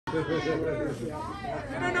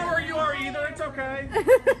I don't know where you are either. It's okay. All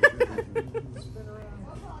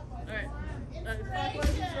right. Clockwise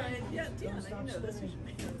is right. Yeah, Dion, you know this. You should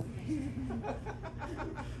make it.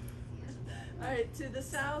 All right, to the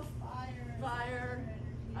south, fire,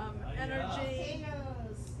 energy,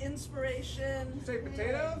 inspiration. Say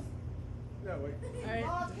potatoes? No, wait. All right.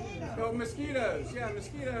 Oh, mosquitoes. Yeah,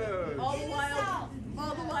 mosquitoes. All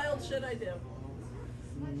the wild shit I do.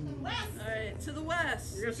 All right, to the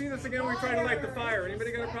west. You're gonna see this again when we try to light the fire.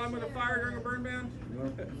 Anybody got a problem with a fire during a burn ban?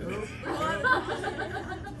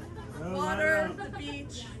 Water, the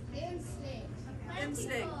beach.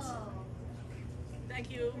 Instinct.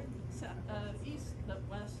 Thank you. East, no,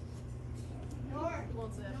 west. North.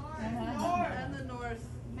 Won't say it. North. And the north.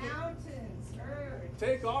 Mountains. Earth.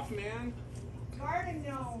 Take off, man. Garden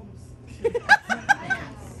gnomes.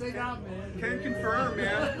 Take off, man. Can confirm,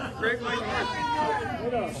 man. Great White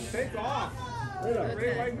North. Take off.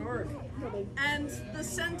 Great White North. And the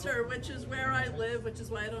center, which is where I live, which is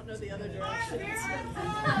why I don't know the other directions.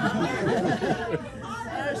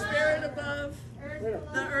 Our spirit above,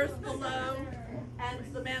 the earth below,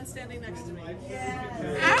 and the man standing next to me. If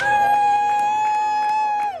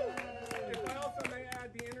I also may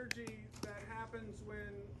add the energy that happens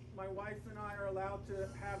when my wife and I are allowed to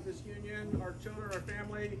have this union, our children, our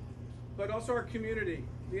family, but also our community.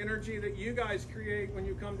 The energy that you guys create when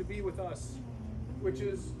you come to be with us, which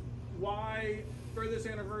is why for this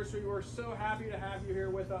anniversary we're so happy to have you here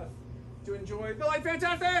with us to enjoy the Light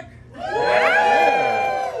Fantastic!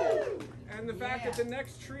 And the fact that the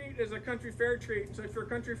next treat is a country fair treat. So if you're a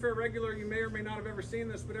country fair regular, you may or may not have ever seen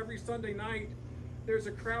this, but every Sunday night there's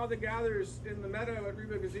a crowd that gathers in the meadow at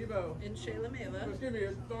Reba Gazebo. In Shalamela. Excuse me,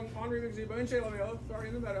 it's on Reba Gazebo in Shalamela, sorry,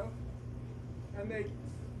 in the meadow. And they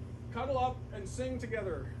cuddle up and sing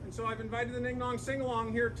together. And so I've invited the Ning Nong Sing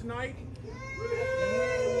Along here tonight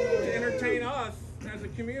to entertain us as a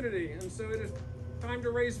community. And so it is time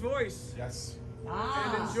to raise voice. Yes.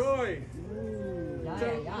 And enjoy.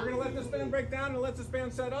 So we're going to let this band break down and let this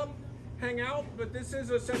band set up, hang out. But this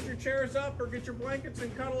is a set your chairs up or get your blankets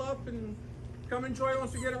and cuddle up and come enjoy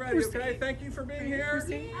once we get it ready, okay? Thank you for being here.